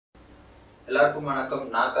எல்லாருக்கும் வணக்கம்.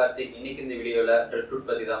 நான் கார்த்திக். இன்னைக்கு இந்த வீடியோல Driftwood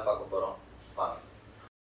பத்தி தான் பார்க்க போறோம். வாங்க.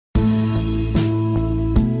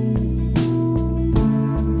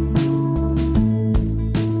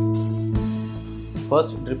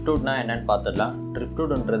 ஃபர்ஸ்ட் Driftwoodனா என்னன்னு பார்த்துடலாம்.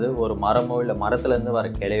 Driftwoodன்றது ஒரு மரமோ இல்லை மரத்துலேருந்து வர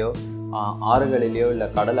கிளையோ ஆறுகளிலேயோ இல்லை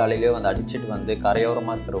கடல் அலையிலையோ வந்து அடிச்சுட்டு வந்து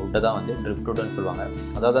கரையோரமாக இருக்கிற உட்டை தான் வந்து Driftwoodன்னு சொல்லுவாங்க.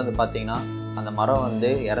 அதாவது வந்து பார்த்திங்கன்னா அந்த மரம்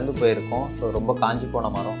வந்து இறந்து போயிருக்கும். ஸோ ரொம்ப காஞ்சி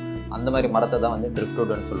போன மரம், அந்த மாதிரி மரத்தை தான் வந்து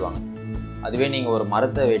Driftwoodன்னு சொல்லுவாங்க. அதுவே நீங்கள் ஒரு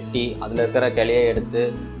மரத்தை வெட்டி அதில் இருக்கிற கிளையை எடுத்து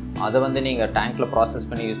அதை வந்து நீங்கள் டேங்க்கில் ப்ராசஸ்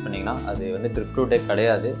பண்ணி யூஸ் பண்ணிங்கன்னா அது வந்து Driftwoodே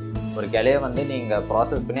கிடையாது. ஒரு கிளையை வந்து நீங்கள்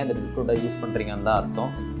ப்ராசஸ் பண்ணி அந்த Driftwoodை யூஸ் பண்ணுறீங்கன்னு தான்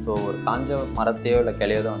அர்த்தம். ஸோ ஒரு காஞ்ச மரத்தையோ இல்லை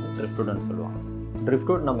கிளையோ தான் வந்து Driftwoodன்னு சொல்லுவாங்க.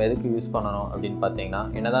 Driftwood நம்ம எதுக்கு யூஸ் பண்ணணும் அப்படின்னு பார்த்தீங்கன்னா,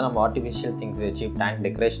 என்னதான் நம்ம ஆர்டிஃபிஷியல் திங்ஸ் வச்சு டேங்க்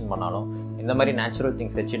டெக்கரேஷன் பண்ணாலும் இந்த மாதிரி நேச்சுரல்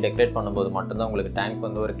திங்ஸ் வச்சு டெக்கரேட் பண்ணும்போது மட்டும்தான் உங்களுக்கு டேங்க்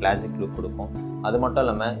வந்து ஒரு கிளாசிக் லுக் கொடுக்கும். அது மட்டும்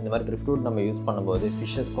இல்லாமல் இந்த மாதிரி Driftwood நம்ம யூஸ் பண்ணும்போது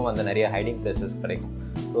ஃபிஷ்ஷஸ்க்கும் வந்து நிறைய ஹைடிங் பிளேசஸ் கிடைக்கும்.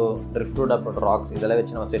 ஸோ Driftwood அப்புறம் ராக்ஸ் இதெல்லாம்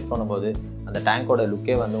வச்சு நம்ம செட் பண்ணும்போது அந்த டேங்கோட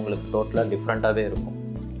லுக்கே வந்து உங்களுக்கு டோட்டலாக டிஃப்ரெண்ட்டாகவே இருக்கும்.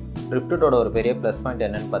 Driftwoodோட ஒரு பெரிய ப்ளஸ் பாயிண்ட்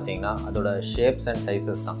என்னென்னு பார்த்தீங்கன்னா அதோட ஷேப்ஸ் அண்ட்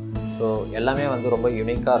சைஸஸ் தான். ஸோ எல்லாமே வந்து ரொம்ப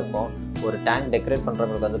யூனிக்காக இருக்கும். ஒரு டேங்க் டெக்கரேட்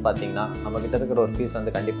பண்ணுறவங்களுக்கு வந்து பார்த்திங்கன்னா நம்மக்கிட்ட இருக்கிற ஒரு பீஸ்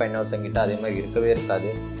வந்து கண்டிப்பாக இன்னொருத்தங்கிட்ட அதே மாதிரி இருக்கவே இருக்காது.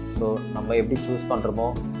 ஸோ நம்ம எப்படி சூஸ் பண்ணுறோமோ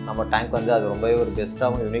நம்ம டேங்க் வந்து அது ரொம்பவே ஒரு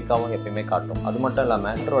பெஸ்ட்டாகவும் யூனிக்காகவும் எப்பயுமே காட்டும். அது மட்டும்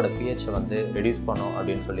இல்லாமல் வாட்டரோட பிஹெச்சை வந்து ரெடியூஸ் பண்ணும்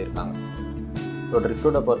அப்படின்னு சொல்லியிருக்காங்க. ஸோ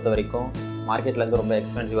Driftwoodை பொறுத்த வரைக்கும் மார்க்கெட்லேருந்து ரொம்ப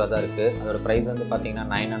எக்ஸ்பென்சிவாக தான் இருக்குது. அதோட ப்ரைஸ் வந்து பார்த்திங்கன்னா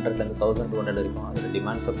 900லேருந்து 1200 வரைக்கும் அதோட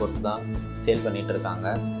டிமாண்ட்ஸை பொறுத்து தான் சேல் பண்ணிகிட்டு இருக்காங்க.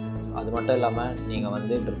 அது மட்டும் இல்லாமல் நீங்கள்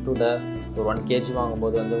வந்து Driftwoodை ஒரு 1 kg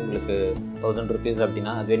வாங்கும்போது வந்து உங்களுக்கு 1000 rupees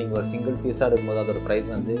அப்படின்னா, அதுவே நீங்கள் ஒரு சிங்கிள் பீஸாக எடுக்கும்போது அதோட ப்ரைஸ்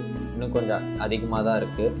வந்து இன்னும் கொஞ்சம் அதிகமாக தான்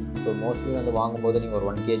இருக்குது. ஸோ மோஸ்ட்லி வந்து வாங்கும்போது நீங்கள் ஒரு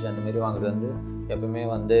 1 kg அந்தமாரி வாங்குறது வந்து எப்பவுமே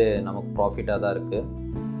வந்து நமக்கு ப்ராஃபிட்டாக தான் இருக்குது.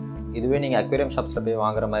 இதுவே நீங்கள் அக்வேரியம் ஷாப்ஸில் போய்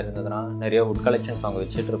வாங்குற மாதிரி இருந்ததுன்னா நிறைய வுட் கலெக்ஷன்ஸ் அவங்க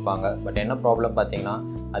வச்சுட்டு இருப்பாங்க. பட் என்ன ப்ராப்ளம் பார்த்தீங்கன்னா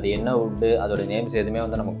அது என்ன வுட்டு அதோட நேம்ஸ் எதுவுமே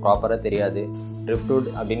வந்து நமக்கு ப்ராப்பராக தெரியாது. Driftwood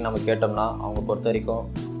அப்படின்னு நம்ம கேட்டோம்னா அவங்க பொறுத்த வரைக்கும்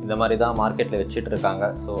இந்த மாதிரி தான் மார்க்கெட்டில் வச்சுட்டு இருக்காங்க.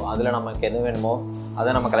 ஸோ அதில் நமக்கு எது வேணுமோ அதை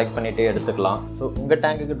நம்ம கலெக்ட் பண்ணிகிட்டே எடுத்துக்கலாம். ஸோ உங்கள்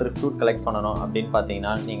டேங்குக்கு Driftwood கலெக்ட் பண்ணணும் அப்படின்னு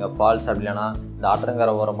பார்த்தீங்கன்னா நீங்கள் ஃபால்ஸ் அப்படி இல்லைனா இந்த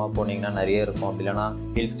ஆற்றங்கரை ஓரமாக போனீங்கன்னா நிறைய இருக்கும். அப்படி இல்லைனா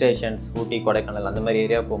ஹில் ஸ்டேஷன்ஸ் ஊட்டி கொடைக்கானல் அந்த மாதிரி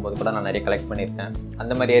ஏரியா போகும்போது கூட நான் நிறைய கலெக்ட் பண்ணியிருக்கேன்.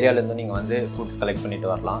 அந்த மாதிரி ஏரியாவிலேருந்து நீங்கள் வந்து ஃபுட்ஸ் கலெக்ட் பண்ணிட்டு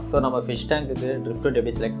வரலாம். ஸோ நம்ம ஃபிஷ் டேங்குக்கு Driftwood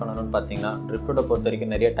எப்படி செலக்ட் பண்ணணும்னு பார்த்தீங்கன்னா Driftwoodை பொறுத்த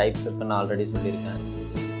வரைக்கும் நிறைய டைப்ஸ் இருக்குன்னு ஆல்ரெடி சொல்லியிருக்கேன்.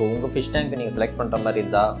 ஸோ உங்கள் ஃபிஷ் டேங்க்கு நீங்கள் செலக்ட் பண்ணுற மாதிரி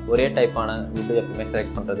இருந்தால் ஒரே டைப்பான வுட்டு எப்பவுமே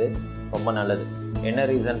செலக்ட் பண்ணுறது ரொம்ப நல்லது. என்ன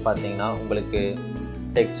ரீசன் பார்த்தீங்கன்னா உங்களுக்கு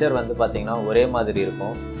டெக்ஸ்சர் வந்து பார்த்தீங்கன்னா ஒரே மாதிரி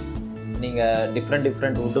இருக்கும். நீங்கள்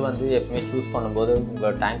டிஃப்ரெண்ட் வுட்டு வந்து எப்பவுமே சூஸ் பண்ணும்போது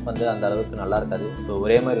உங்கள் டேங்க் வந்து அந்த அளவுக்கு நல்லா இருக்காது. ஸோ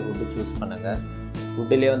ஒரே மாதிரி வுட்டு சூஸ் பண்ணுங்கள்.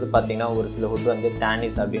 வுட்டிலே வந்து பார்த்தீங்கன்னா ஒரு சில வுட் வந்து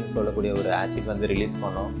டேனிஸ் அப்படின்னு சொல்லக்கூடிய ஒரு ஆசிட் வந்து ரிலீஸ்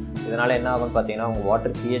பண்ணும். இதனால் என்ன ஆகும்னு பார்த்தீங்கன்னா உங்கள்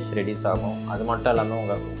வாட்டர் பிஹெச் ரெடியூஸ் ஆகும். அது மட்டும் இல்லாமல்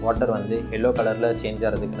உங்கள் வாட்டர் வந்து எல்லோ கலரில் சேஞ்ச்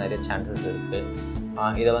ஆகிறதுக்கு நிறைய சான்சஸ் இருக்குது.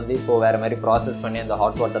 இதை வந்து இப்போது வேறு மாதிரி ப்ராசஸ் பண்ணி அந்த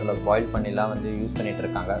ஹாட் வாட்டரில் பாயில் பண்ணிலாம் வந்து யூஸ் பண்ணிகிட்டு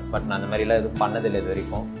இருக்காங்க. பட் நான் அந்த மாதிரிலாம் எதுவும் பண்ணதில்லை இது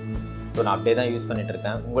வரைக்கும். ஸோ நான் அப்படியே தான் யூஸ் பண்ணிகிட்டு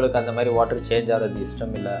இருக்கேன். உங்களுக்கு அந்த மாதிரி வாட்டர் சேஞ்ச் ஆகிறது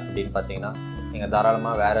இஷ்டம் இல்லை அப்படின்னு பார்த்தீங்கன்னா நீங்கள்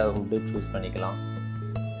தாராளமாக வேறு வுட்டு சூஸ் பண்ணிக்கலாம்.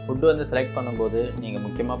 ஃபுட்டு வந்து செலக்ட் பண்ணும்போது நீங்கள்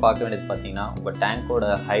முக்கியமாக பார்க்க வேண்டியது பார்த்தீங்கன்னா உங்கள் டேங்க்கோட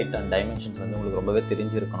ஹைட் அண்ட் டைமென்ஷன்ஸ் வந்து உங்களுக்கு ரொம்பவே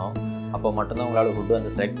தெரிஞ்சிருக்கணும். அப்போ மட்டும்தான் உங்களால் வுட்டு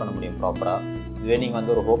வந்து செலக்ட் பண்ண முடியும் ப்ராப்பராக. இதுவே நீங்கள்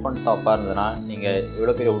வந்து ஒரு ஓப்பன் டாப்பாக இருந்ததுன்னா நீங்கள்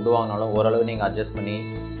எவ்வளோ பெரிய வுட்டு வாங்கினாலும் ஓரளவு நீங்கள் அட்ஜஸ்ட் பண்ணி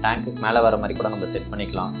டேங்க்குக்கு மேலே வர மாதிரி கூட நம்ம செட்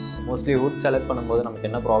பண்ணிக்கலாம். மோஸ்ட்லி வுட் செலக்ட் பண்ணும்போது நமக்கு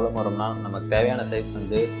என்ன ப்ராப்ளம் வரும்னா நமக்கு தேவையான சைஸ்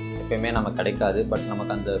வந்து எப்பயுமே நமக்கு கிடைக்காது. பட்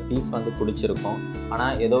நமக்கு அந்த பீஸ் வந்து பிடிச்சிருக்கும்.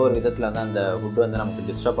 ஆனால் ஏதோ ஒரு விதத்தில் வந்து அந்த வுட் வந்து நமக்கு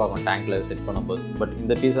டிஸ்டர்ப் ஆகும் டேங்க்கில் செட் பண்ணும்போது. பட்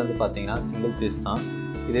இந்த பீஸ் வந்து பார்த்திங்கன்னா சிங்கிள் பீஸ் தான்.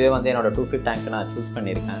 இதுவே வந்து என்னோடய 2 feet டேங்க்கு நான் சூஸ்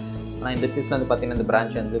பண்ணியிருக்கேன். ஆனால் இந்த பீஸில் வந்து பார்த்திங்கன்னா இந்த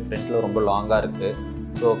பிரான்ச் வந்து ஃப்ரண்ட்டில் ரொம்ப லாங்காக இருக்குது.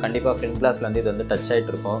 ஸோ கண்டிப்பாக ஃப்ரண்ட் கிளாஸில் வந்து இது வந்து டச்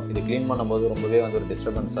ஆகிட்டு இருக்கும். இது க்ளீன் பண்ணும்போது ரொம்பவே வந்து ஒரு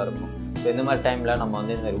டிஸ்டர்பன்ஸாக இருக்கும். ஸோ இந்த மாதிரி டைமில் நம்ம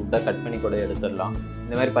வந்து இந்த மாதிரி வுட்டை கட் பண்ணி கூட எடுத்துடலாம்.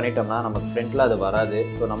 இந்த மாதிரி பண்ணிட்டோம்னா நமக்கு ஃப்ரண்ட்டில் அது வராது.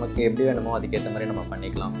 ஸோ நமக்கு எப்படி வேணுமோ அதுக்கேற்ற மாதிரி நம்ம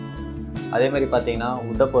பண்ணிக்கலாம். அதே மாதிரி பார்த்திங்கன்னா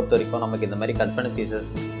வுட்டை பொறுத்த வரைக்கும் நமக்கு இந்த மாதிரி கட் பண்ண பீசஸ்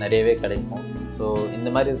நிறையவே கிடைக்கும். ஸோ இந்த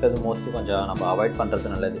மாதிரி இருக்கிறது மோஸ்ட்லி கொஞ்சம் நம்ம அவாய்ட்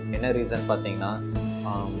பண்ணுறது நல்லது. என்ன ரீசன் பார்த்தீங்கன்னா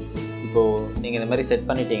இப்போது நீங்கள் இந்த மாதிரி செட்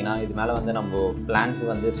பண்ணிட்டீங்கன்னா இது மேலே வந்து நம்ம பிளான்ஸ்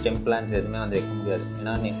வந்து ஸ்டெம் பிளான்ஸ் எதுவுமே வந்து வைக்க முடியாது.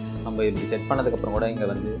 ஏன்னா நம்ம இப்படி செட் பண்ணதுக்கப்புறம் கூட இங்கே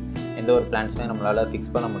வந்து எந்த ஒரு பிளான்ஸுமே நம்மளால்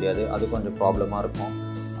ஃபிக்ஸ் பண்ண முடியாது. அது கொஞ்சம் ப்ராப்ளமாக இருக்கும்.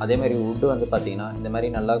 அதேமாதிரி வுட்டு வந்து பார்த்திங்கன்னா இந்த மாதிரி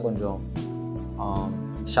நல்லா கொஞ்சம்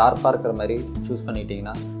ஷார்ப்பாக இருக்கிற மாதிரி சூஸ்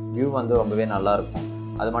பண்ணிட்டீங்கன்னா வியூ வந்து ரொம்பவே நல்லாயிருக்கும்.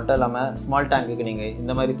 அது மட்டும் இல்லாமல் ஸ்மால் டேங்க்குக்கு நீங்கள்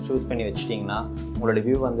இந்த மாதிரி சூஸ் பண்ணி வச்சிட்டிங்கன்னா உங்களோட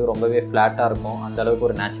வியூ வந்து ரொம்பவே ஃப்ளாட்டாக இருக்கும். அந்தளவுக்கு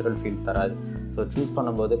ஒரு நேச்சுரல் ஃபீல் தராது. ஸோ சூஸ்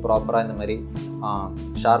பண்ணும்போது ப்ராப்பராக இந்த மாதிரி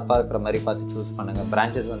ஷார்ப்பாக இருக்கிற மாதிரி பார்த்து சூஸ் பண்ணுங்கள்.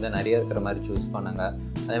 பிரான்ச்சஸ் வந்து நிறைய இருக்கிற மாதிரி சூஸ் பண்ணுங்கள்.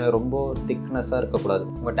 அதேமாதிரி ரொம்ப திக்னஸாக இருக்கக்கூடாது.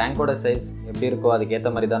 உங்கள் டேங்கோட சைஸ் எப்படி இருக்கோ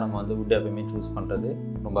அதுக்கேற்ற மாதிரி தான் நம்ம வந்து வுட் எப்பயுமே சூஸ் பண்ணுறது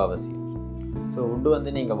ரொம்ப அவசியம். ஸோ வுட்டு வந்து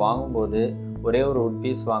நீங்கள் வாங்கும்போது ஒரே ஒரு வுட்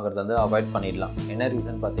பீஸ் வாங்குறது வந்து அவாய்ட் பண்ணிடலாம். என்ன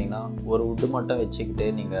ரீசன் பார்த்தீங்கன்னா, ஒரு வுட்டு மட்டும் வச்சுக்கிட்டு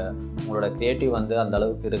நீங்கள் உங்களோட க்ரியேட்டிவ் வந்து அந்த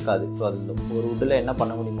அளவுக்கு இருக்காது. ஸோ அது ஒரு வுட்டில் என்ன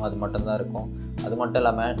பண்ண முடியுமோ அது மட்டும்தான் இருக்கும். அது மட்டும்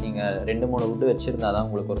இல்லாமல் நீங்கள் 2-3 வுட்டு வச்சுருந்தா தான்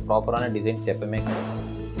உங்களுக்கு ஒரு ப்ராப்பரான டிசைன்ஸ் எப்பவுமே கிடைக்கும்.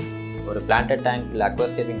 ஒரு பிளான்டட் டேங்க் இல்லை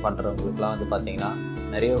அக்வாஸ்கேப்பிங் பண்ணுறவங்களுக்குலாம் வந்து பார்த்தீங்கன்னா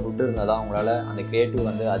நிறைய வுட் இருந்தால் தான் உங்களால் அந்த க்ரியேட்டிவ்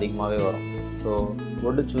வந்து அதிகமாகவே வரும். ஸோ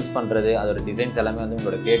வுட்டு சூஸ் பண்ணுறது, அதோட டிசைன்ஸ் எல்லாமே வந்து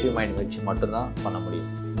உங்களோட க்ரியேட்டிவ் மைண்ட் வச்சு மட்டும்தான் பண்ண முடியும்.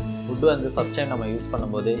 வுட்டு வந்து ஃபஸ்ட் டைம் நம்ம யூஸ்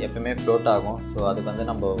பண்ணும்போது எப்பவுமே ஃப்ளோட் ஆகும். ஸோ அதுக்கு வந்து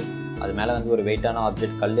நம்ம அது மேலே வந்து ஒரு வெயிட்டான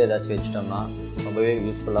ஆப்ஜெக்ட் கல் ஏதாச்சும் வச்சிட்டோம்னா ரொம்பவே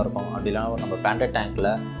யூஸ்ஃபுல்லாக இருக்கும். அப்படி இல்லைனா நம்ம பிளான்டட் டேங்க்கில்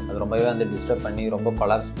அது ரொம்பவே வந்து டிஸ்டர்ப் பண்ணி ரொம்ப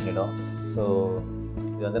கொலாப்ஸ் பண்ணிடும். ஸோ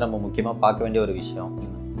இது வந்து நம்ம முக்கியமாக பார்க்க வேண்டிய ஒரு விஷயம்.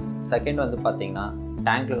 செகண்ட் வந்து பார்த்திங்கன்னா,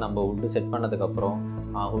 டேங்க்கில் நம்ம வுட்டு செட் பண்ணதுக்கப்புறம்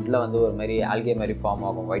வுட்டில் வந்து ஒரு மாதிரி ஆல்கே மாதிரி ஃபார்ம்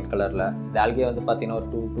ஆகும் ஒயிட் கலரில். இந்த ஆல்கே வந்து பார்த்திங்கன்னா ஒரு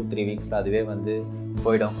 2 to 3 வீக்ஸில் அதுவே வந்து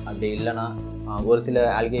போயிடும். அப்படி இல்லைனா ஒரு சில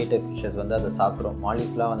ஆல்கேட்டர் ஃபிஷ்ஷஸ் வந்து அதை சாப்பிடும்.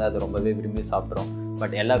 மாலிஸ்லாம் வந்து அது ரொம்பவே விரும்பி சாப்பிடும்.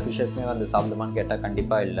 பட் எல்லா ஃபிஷ்ஷஸுமே வந்து சாப்பிடுமான்னு கேட்டால்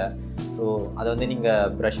கண்டிப்பாக இல்லை. ஸோ அதை வந்து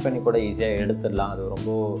நீங்கள் ப்ரஷ் பண்ணி கூட ஈஸியாக எடுத்துடலாம். அது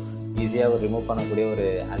ரொம்ப ஈஸியாக ரிமூவ் பண்ணக்கூடிய ஒரு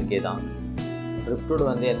ஆல்கே தான். ட்ரிஃப்ட்வுட்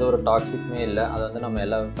வந்து எந்த ஒரு டாக்ஸிக்குமே இல்லை. அதை வந்து நம்ம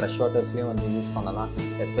எல்லா ஃப்ரெஷ் வாட்டர்ஸ்லேயும் வந்து யூஸ் பண்ணலாம்.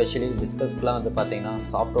 எஸ்பெஷலி டிஸ்கஸ்க்குலாம் வந்து பார்த்திங்கன்னா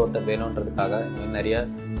சாஃப்ட் வாட்டர் வேணுன்றதுக்காக நிறைய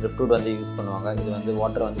ட்ரிஃப்ட்வுட் வந்து யூஸ் பண்ணுவாங்க. இது வந்து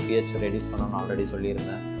வாட்டரை வந்து pH ரெடியூஸ் பண்ணணும்னு ஆல்ரெடி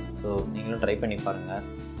சொல்லியிருந்தேன். ஸோ நீங்களும் ட்ரை பண்ணி பாருங்கள்.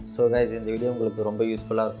 ஸோ கைஸ், இந்த வீடியோ உங்களுக்கு ரொம்ப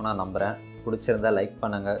யூஸ்ஃபுல்லாக இருக்கும்னு நான் நம்புகிறேன். பிடிச்சிருந்தால் லைக்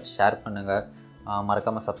பண்ணுங்கள், ஷேர் பண்ணுங்கள்,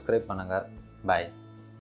 மறக்காமல் சப்ஸ்கிரைப் பண்ணுங்கள். பாய்.